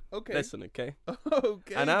here. Okay. Listen, okay.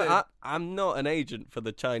 Okay. And then. I'm not an agent for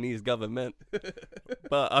the Chinese government,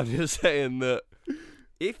 but I'm just saying that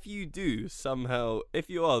if you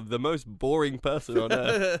are the most boring person on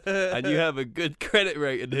earth and you have a good credit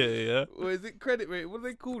rating here, yeah, Or is it credit rate? What do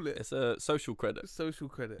they call it? it's a social credit. Social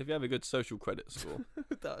credit. If you have a good social credit score,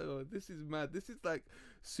 This is mad. This is like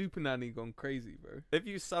Super Nanny gone crazy, bro. if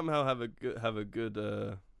you somehow have a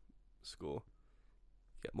good score,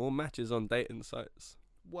 you get more matches on dating sites.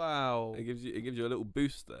 Wow. It gives you a little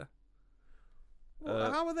boost there.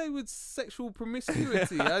 Well, how are they with sexual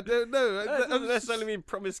promiscuity? I don't know. That doesn't necessarily mean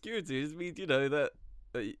promiscuity. It just means that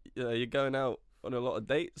you're going out on a lot of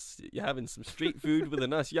dates. You're having some street food with a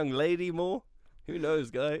nice young lady. More, who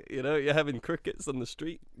knows, guy? You know, you're having crickets on the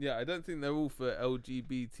street. Yeah, I don't think they're all for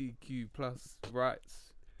LGBTQ plus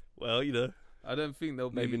rights. Well, you know, I don't think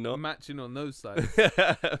they'll be Maybe not. matching on those sides.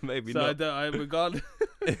 maybe So not. I regard.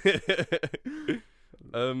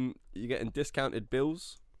 You're getting discounted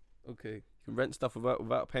bills. Okay, You can rent stuff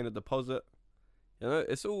without paying a deposit. You know,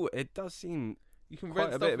 it does seem. you can Quite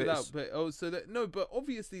rent a stuff bit of it without. But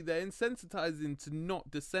obviously they're incentivizing to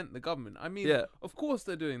not dissent the government. I mean, Yeah. of course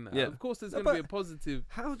they're doing that. Yeah. Of course there's No, going to be but- a positive.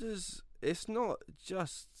 It's not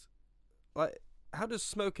just like, how does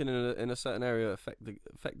smoking in a certain area affect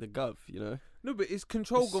the gov? You know, No, but it's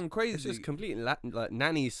control It's- gone crazy. it's just complete like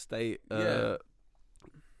nanny state. Yeah.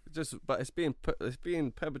 But it's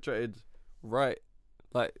being perpetrated right,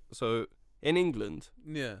 like, so in England.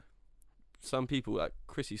 Yeah, Some people like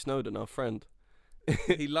Chrissy Snowdon, our friend.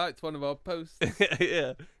 he liked one of our posts.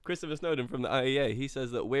 Yeah, Christopher Snowdon from the IEA. He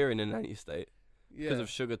says that we're in a nanny state Yeah, because of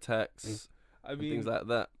sugar tax I and mean, things like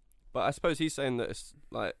that. But I suppose he's saying that it's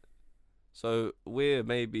like, so we're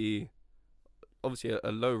maybe obviously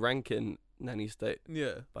a low ranking nanny state,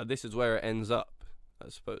 yeah. but this is where it ends up, I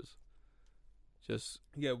suppose. Just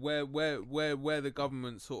Yeah, where the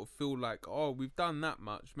government sort of feel like, oh, we've done that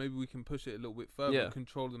much, maybe we can push it a little bit further, Yeah. and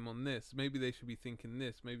control them on this. Maybe they should be thinking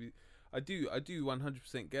this. Maybe I do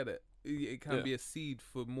 100% get it. It can Yeah. be a seed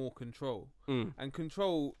for more control, mm, and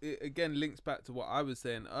control it again links back to what I was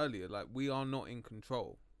saying earlier. Like, we are not in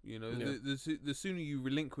control. You know, Yeah. the sooner you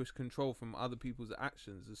relinquish control from other people's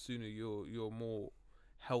actions, the sooner you're more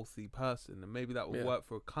healthy person, and maybe that will Yeah. work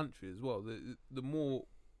for a country as well. The more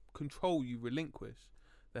control you relinquish,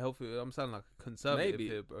 the healthier. I'm sounding like a conservative Maybe.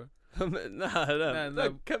 here, bro.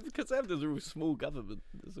 no. Conservatives are all small government.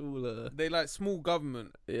 It's all They like small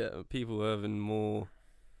government. people having more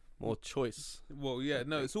choice. Well, yeah,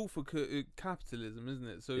 no, it's all for capitalism, isn't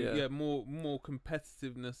it? So Yeah. more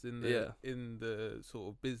competitiveness in the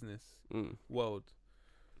sort of business world.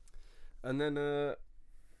 And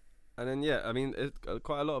then yeah, I mean,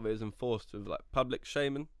 quite a lot of it is enforced with like public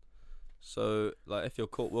shaming. So like if you're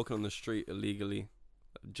caught walking on the street illegally,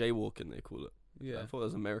 jaywalking they call it. Yeah. I thought it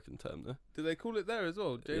was an American term there. Do they call it there as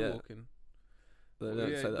well? Jaywalking. They Well,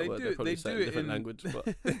 don't yeah, say that they word. do They it- probably they say do it in it different in- language.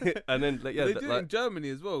 But and then like, yeah, they do it in like Germany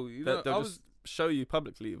as well. You know, they'll I just was show you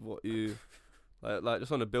publicly what you like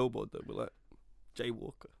just on a billboard that will like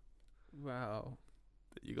jaywalker. wow.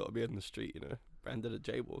 That you got to be in the street, you know, branded a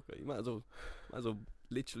jaywalker. You might as well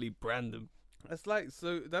literally brand them. That's like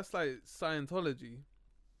Scientology.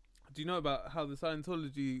 Do you know about how the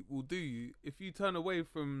Scientology will do you if you turn away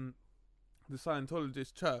from the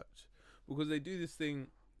Scientologist church, because they do this thing,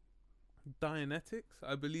 Dianetics,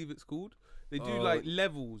 I believe it's called. They do Oh, like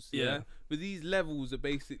levels, yeah. But these levels are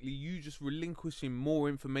basically you just relinquishing more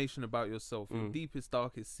information about yourself, your deepest,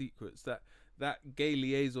 darkest secrets. That gay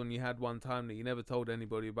liaison you had one time that you never told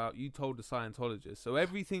anybody about, you told the Scientologist. So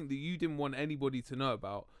everything that you didn't want anybody to know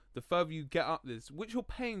about, the further you get up this, which you're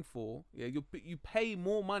paying for, you pay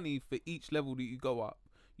more money for each level that you go up.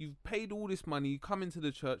 You've paid all this money, you come into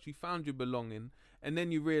the church, you found your belonging, and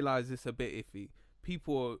then you realise it's a bit iffy.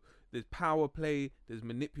 There's power play, there's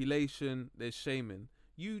manipulation, there's shaming.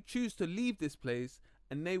 You choose to leave this place,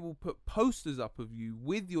 and they will put posters up of you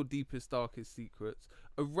with your deepest, darkest secrets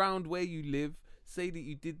around where you live, say that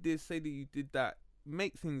you did this, say that you did that,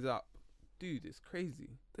 make things up. Dude, it's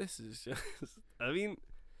crazy. This is just, I mean,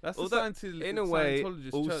 That's the although, Scientologist in a way,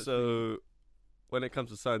 church. also, when it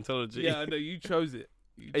comes to Scientology. Yeah, I know, you chose it.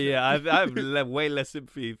 Yeah, I've way less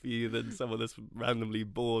sympathy for you than someone that's randomly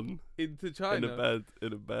born Into in China.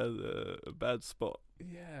 a bad spot.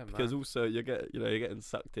 Yeah, man. Because also you're getting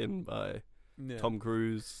sucked in by Yeah. Tom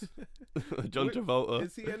Cruise, John Wait, Travolta,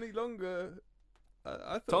 Is he any longer?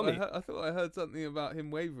 I thought Tommy. I thought I heard something about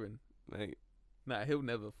him wavering. mate. Nah, he'll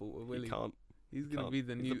never falter, will You he? can't. He's gonna can't. be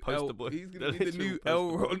the He's new the poster boy. He's The gonna be the literal new poster L.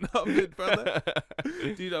 boy. Ron Hubbard, brother.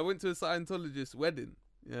 Dude, I went to a Scientologist wedding.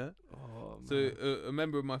 Yeah. Oh, So man. a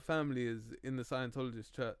member of my family is in the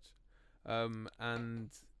Scientologist church, and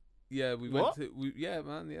yeah, we What? went to yeah,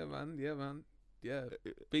 man.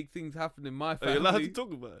 Big things happen in my Are family. you allowed to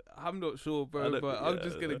talk about it? I'm not sure, I bro, don't but think- I'm yeah,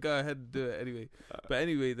 just gonna yeah. go ahead and do it anyway. But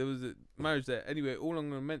anyway, there was a marriage there. Anyway, all I'm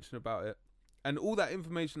gonna mention about it, and all that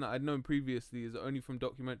information that I'd known previously is only from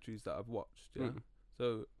documentaries that I've watched. Yeah. Mm.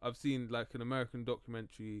 So I've seen like an American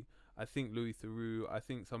documentary. I think Louis Theroux. I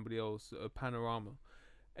think somebody else. Panorama.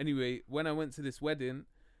 Anyway, when I went to this wedding,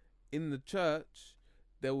 in the church,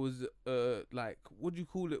 there was like, what do you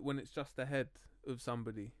call it when it's just the head of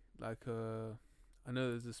somebody? Like I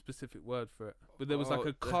know there's a specific word for it, but there was like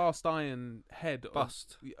a cast iron head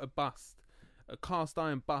Bust. a cast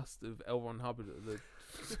iron bust of L. Ron Hubbard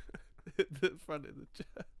at the front of the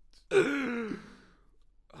church.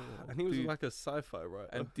 And he was dude. like a sci-fi writer.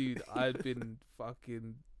 And dude, I'd been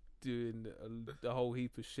fucking doing a whole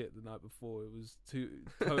heap of shit the night before. It was That's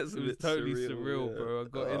a it was bit totally surreal, surreal, yeah. bro. I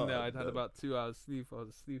got in there, Oh, I'd had no. about 2 hours sleep. I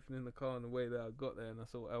was sleeping in the car on the way there. I got there and I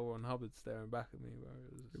saw L. Ron Hubbard staring back at me, bro.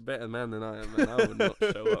 It was You're a better man than I am, man. I would not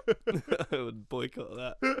show up. I would boycott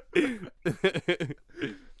that.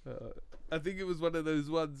 I think it was one of those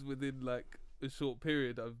ones within like a short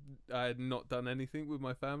period. I had not done anything with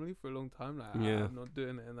my family for a long time. Like, Yeah. I'm not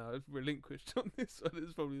doing it, and I've relinquished on this one.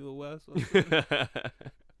 It's probably the worst one.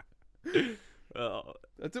 Oh.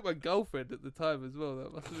 I took my girlfriend at the time as well.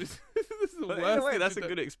 That must have been this is the But worst. in a way, thing that's to a do.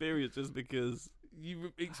 good experience just because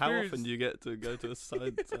You how often do you get to go to a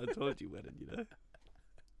Scientology wedding, you know?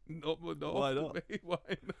 not Why often, not? mate. Why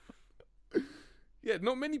not? Yeah,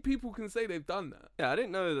 not many people can say they've done that. Yeah, I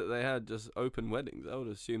didn't know that they had just open weddings. I would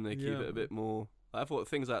assume they keep Yeah, it a bit more. I thought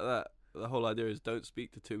things like that. The whole idea is don't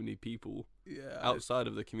speak to too many people Yeah, outside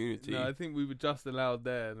of the community. No, I think we were just allowed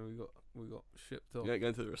there, and we got shipped off. You don't go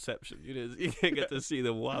into the reception. You don't get to see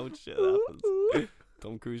the wild shit that happens.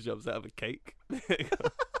 Tom Cruise jumps out of a cake.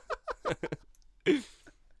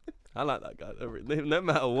 I like that guy. No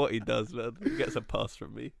matter what he does, man, he gets a pass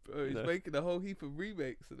from me. Bro, he's No. making a whole heap of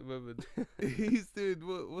remakes at the moment. He's doing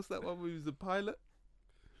what's that one where he was a pilot?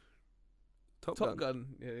 Top Top Gun. Gun.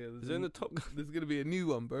 Yeah. Is it in the Top Gun? There's gonna be a new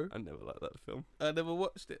one, bro. I never liked that film. I never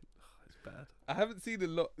watched it. It's bad. I haven't seen a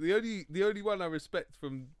lot. The only one I respect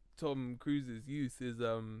from Tom Cruise's youth is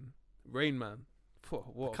Rain Man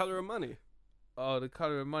What? Color of Money. Oh, The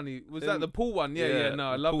Color of Money. Was In- that the Paul one? Yeah, yeah, no,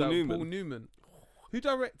 I with love Paul that. Newman. Paul Newman. Who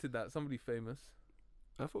directed that? Somebody famous.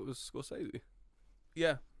 I thought it was Scorsese.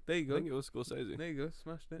 Yeah, there you I go. think it was Scorsese. There you go.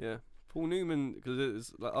 Smashed it. Yeah. Paul Newman, because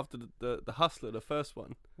it's like after the Hustler, the first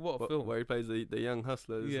one, What a film. where he plays the young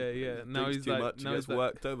hustler. Yeah. He Now drinks he's too like- much. now He he's gets like-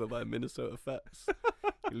 worked over by Minnesota Fats.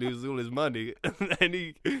 He loses all his money, and then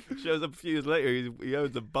he shows up a few years later. He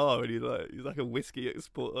owns a bar, and he's like a whiskey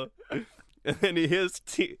exporter. And then he hears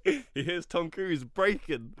Tom Cruise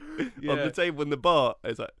breaking on Yeah. the table in the bar.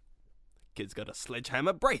 And he's like, "Kid's got a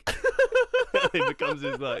sledgehammer break." He becomes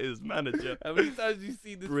his manager. How many times you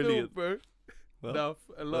seen this Brilliant. film, bro? Well, Enough.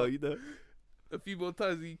 A lot. well, you know, A few more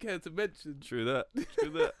times than you care to mention. true that. True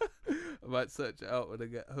that. I might search it out when I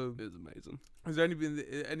get home. It's amazing. Has there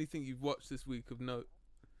anything you've watched this week of note?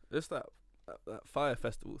 It's that Fire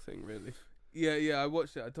Festival thing, really. Yeah, I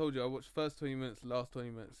watched it. I told you, I watched the first 20 minutes, the last 20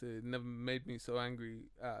 minutes. It never made me so angry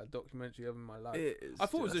at a documentary ever in my life. I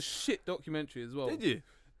thought it was a shit documentary as well. Did you?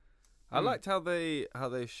 I Mm. liked how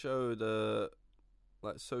they showed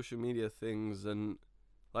like social media things, and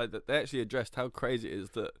like that they actually addressed how crazy it is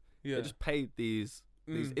that Yeah. they just paid these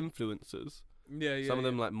Mm. influencers, Yeah. some of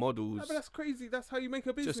them like models, No, but that's crazy. That's how you make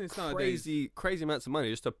a business just nowadays. crazy amounts of money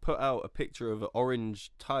just to put out a picture of an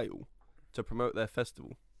orange tile to promote their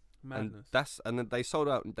festival. Madness. And then they sold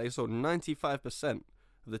 95%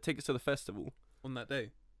 of the tickets to the festival. On that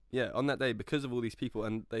day. Yeah, on that day because of all these people,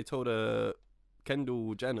 and they told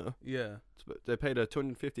Kendall Jenner Yeah. they paid her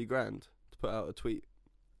 250 grand to put out a tweet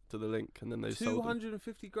to the link, and then they sold them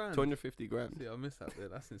 250 grand. 250 grand. See, I missed that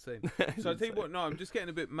bit. That's insane. So I tell you what, no, I'm just getting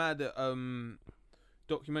a bit mad at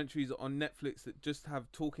documentaries on Netflix that just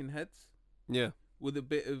have talking heads Yeah, with a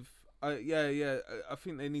bit of I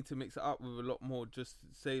think they need to mix it up with a lot more. Just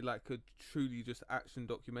say like a truly just action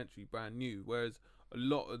documentary, brand new. Whereas a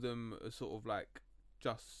lot of them are sort of like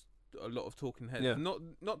just a lot of talking heads. Yeah.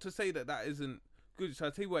 Not to say that isn't good. So I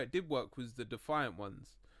tell you where it did work was the Defiant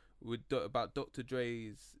ones with about Dr.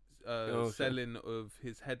 Dre's Okay. selling of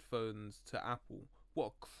his headphones to Apple. What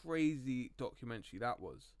a crazy documentary that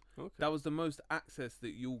was. okay. That was the most access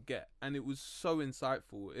that you'll get, and it was so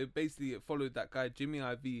insightful. It followed that guy Jimmy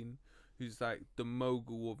Iovine, who's like the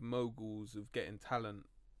mogul of moguls of getting talent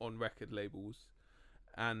on record labels,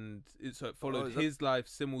 and it followed is that- his life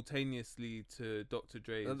simultaneously to Dr.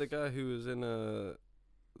 Dre's. the guy who was in No,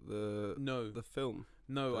 the film.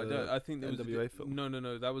 no, I don't. I think there was NWA film.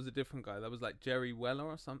 No, that was a different guy. That was like Jerry Weller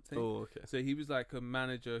or something. Oh, okay. So he was like a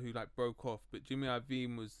manager who like broke off, but Jimmy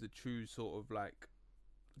Iovine was the true sort of like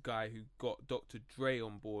guy who got Dr. Dre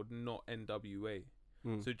on board, not NWA.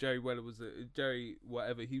 Mm. So Jerry Weller was Jerry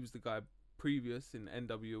whatever. He was the guy previous in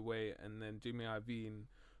NWA, and then Jimmy Iovine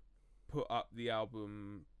put up the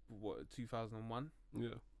album 2001 Yeah.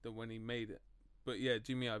 that when he made it. But yeah,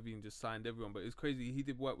 Jimmy Iovine just signed everyone. But it's crazy. He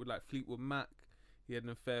did work with like Fleetwood Mac. He had an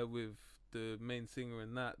affair with the main singer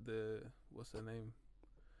in that. What's her name?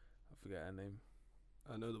 I forget her name.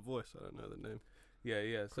 I know the voice. I don't know the name.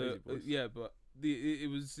 Yeah. So Crazy voice. yeah, but it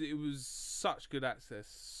was such good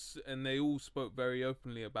access, and they all spoke very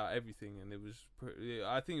openly about everything, and it was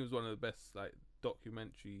I think it was one of the best like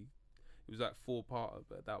documentary. It was like 4-parter,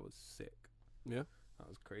 but that was sick. Yeah. That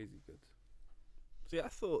was crazy good. See, I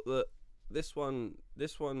thought that this one,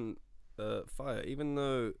 Fire, even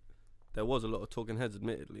though there was a lot of talking heads,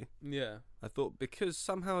 admittedly, Yeah. I thought because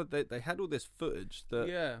somehow they had all this footage that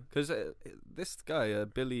Yeah. because this guy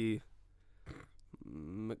Billy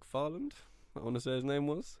McFarland, I want to say his name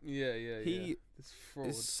was. Yeah. He It's fraud.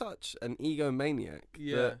 is such an egomaniac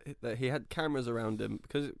Yeah. that he had cameras around him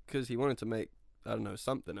because he wanted to make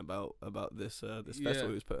something about this this Yeah. festival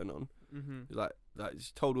he was putting on. Mm-hmm. He's like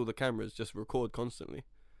just told all the cameras just record constantly.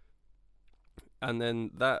 And then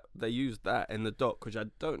they used that in the doc, which I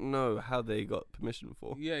don't know how they got permission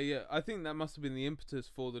for. Yeah. I think that must have been the impetus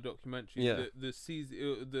for the documentary. Yeah. The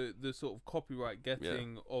sort of copyright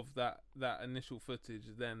getting of that initial footage,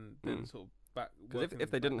 then sort of back. Because if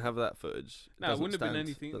they didn't have that footage, No, it wouldn't have been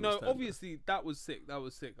anything. No, stand. obviously that was sick.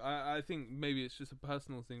 I think maybe it's just a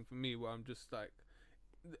personal thing for me where I'm just like,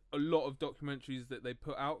 a lot of documentaries that they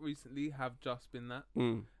put out recently have just been that.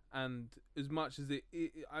 Mm. And as much as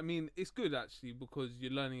I mean, it's good actually because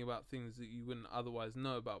you're learning about things that you wouldn't otherwise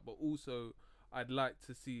know about. But also, I'd like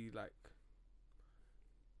to see like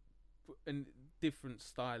a different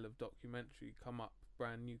style of documentary come up,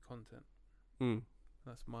 brand new content. Mm.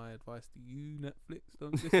 That's my advice to you, Netflix.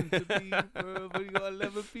 Don't listen to me, bro. I've only got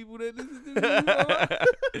 11 people that listen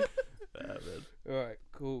to me. All right,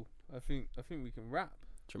 cool. I think we can wrap.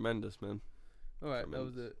 Tremendous, man. All right,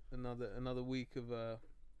 Tremendous. that was another week of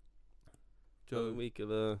Joe week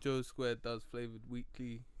of Joe Squared does Flavoured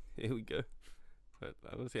Weekly. Here we go. But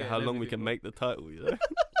I want to see Yeah, how long we everything can wrong. make the title. You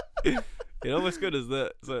know what's good is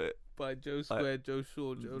that By Joe Squared, Joe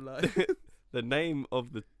Shaw, Joe Live. the name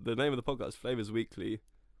of the podcast, Flavors Weekly,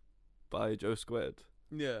 by Joe Squared.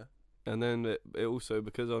 Yeah. And then it also,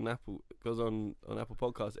 because on Apple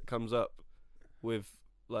Podcasts it comes up with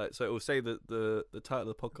like, so it will say the title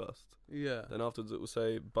of the podcast. Yeah. Then afterwards it will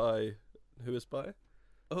say by, who is by?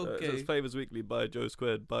 So it Okay. says Flavors Weekly by Joe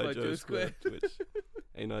Squared by Joe Joe Squared, which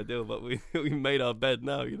ain't ideal, but we made our bed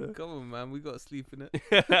now, you know. Come on, man. We got to sleep in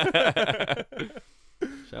it.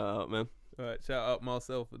 Shout out, man. All right. Shout out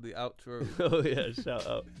Marcel for the outro. Oh yeah, shout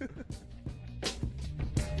out.